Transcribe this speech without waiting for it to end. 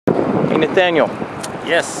Nathaniel.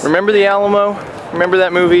 Yes. Remember the Alamo? Remember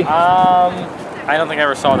that movie? I don't think I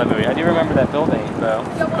ever saw that movie. I do remember that building, though.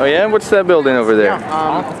 Oh yeah? What's that building over there?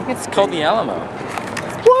 I think it's called the Alamo.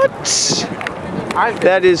 What?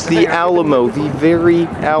 That is the Alamo, the very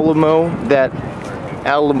Alamo that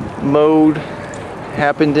Alamoed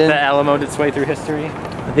happened in. The Alamoed its way through history.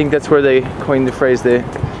 I think that's where they coined the phrase, the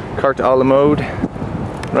carte Alamoed,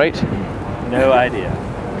 right? No idea.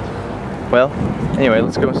 Well, anyway,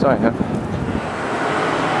 let's go inside, huh?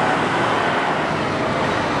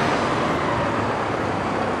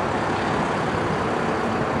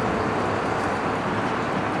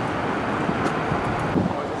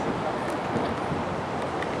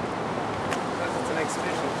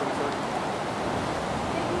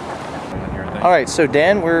 All right, so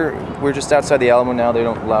Dan, we're just outside the Alamo now. They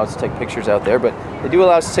don't allow us to take pictures out there, but they do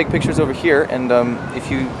allow us to take pictures over here. And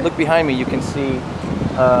if you look behind me, you can see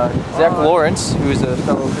Zach Lawrence, who is a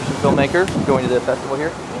fellow Christian filmmaker, going to the festival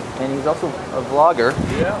here, and he's also a vlogger.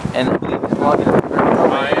 Yeah. And I believe he's vlogging.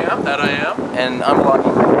 I am. And I'm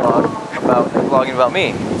vlogging about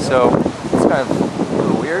me. So it's kind of a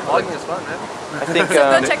little weird. Vlogging is fun, man. I think.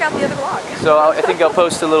 Go check out the other vlog. So I think I'll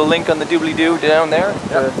post a little link on the doobly-doo down there.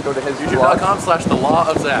 Yep. To go to his vlog.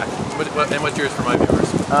 YouTube.com/thelawofzach. And what's yours for my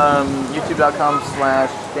viewers?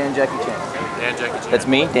 YouTube.com/Dan Jackie Chan. Dan Jackie Chan. That's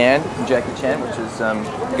me, Dan Jackie Chan, which is a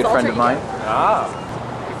good friend of mine. Ah.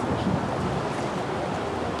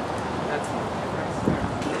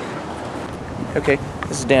 Okay,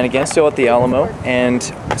 this is Dan again, still at the Alamo, and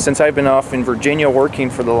since I've been off in Virginia working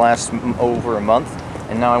for the last over a month,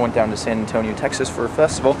 and now I went down to San Antonion, Texas for a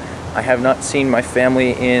festival, I have not seen my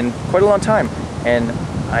family in quite a long time, and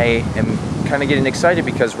I am kind of getting excited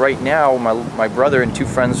because right now my brother and two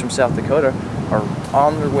friends from South Dakota are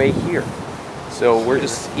on their way here. So we're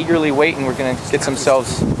just eagerly waiting. We're gonna get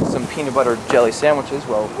themselves some peanut butter jelly sandwiches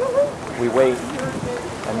while we wait,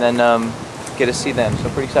 and then get to see them. So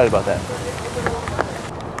pretty excited about that.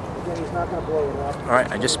 All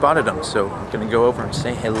right, I just spotted them, so I'm gonna go over and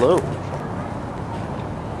say hello.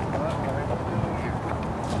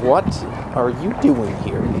 What are you doing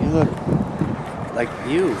here? You look like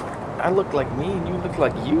you. I look like me, and you look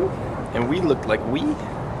like you, and we look like we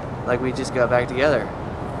just got back together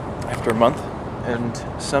after a month and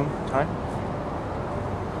some time.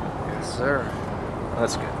 Yes, sir.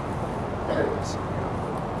 That's good.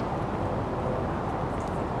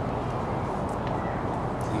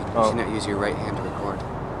 You should not use your right hand to record.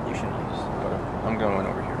 You should use. I'm going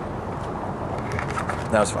over here.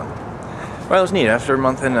 That was fun. Well, it was neat. After a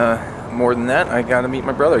month and more than that, I got to meet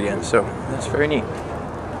my brother again, so that's very neat.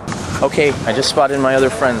 Okay, I just spotted my other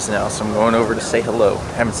friends now, so I'm going over to say hello.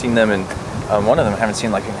 I haven't seen them in, one of them I haven't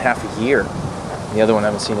seen like in half a year. The other one I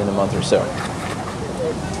haven't seen in a month or so.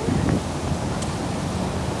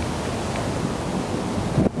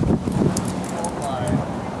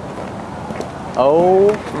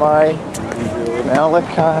 Oh my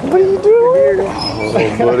Malachi, what are you doing? Oh,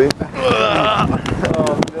 buddy.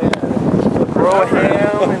 Oh man. Throw a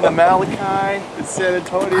ham in the Malachi. It's San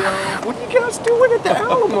Antonio. What are you guys doing at the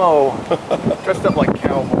Alamo? Dressed up like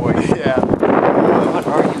cowboys. Yeah. What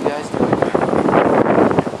are you guys doing?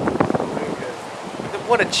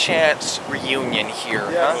 What a chance reunion here,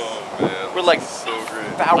 Yeah. huh? Oh man. We're like so great.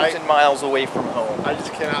 1,000 miles away from home. I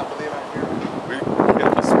just cannot believe I'm here. We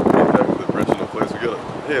can't just meet back at the original place. We gotta,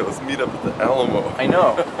 hey, let's meet up at the Alamo. I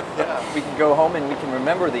know. Yeah. We can go home and we can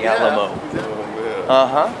remember the Yeah, Alamo. exactly. Oh man.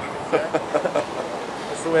 Uh-huh.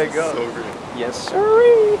 That's the way it goes. So great. Yes,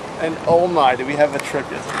 sir. And oh my, do we have a trip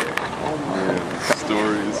yesterday? Oh my. Man,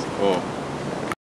 stories. Oh.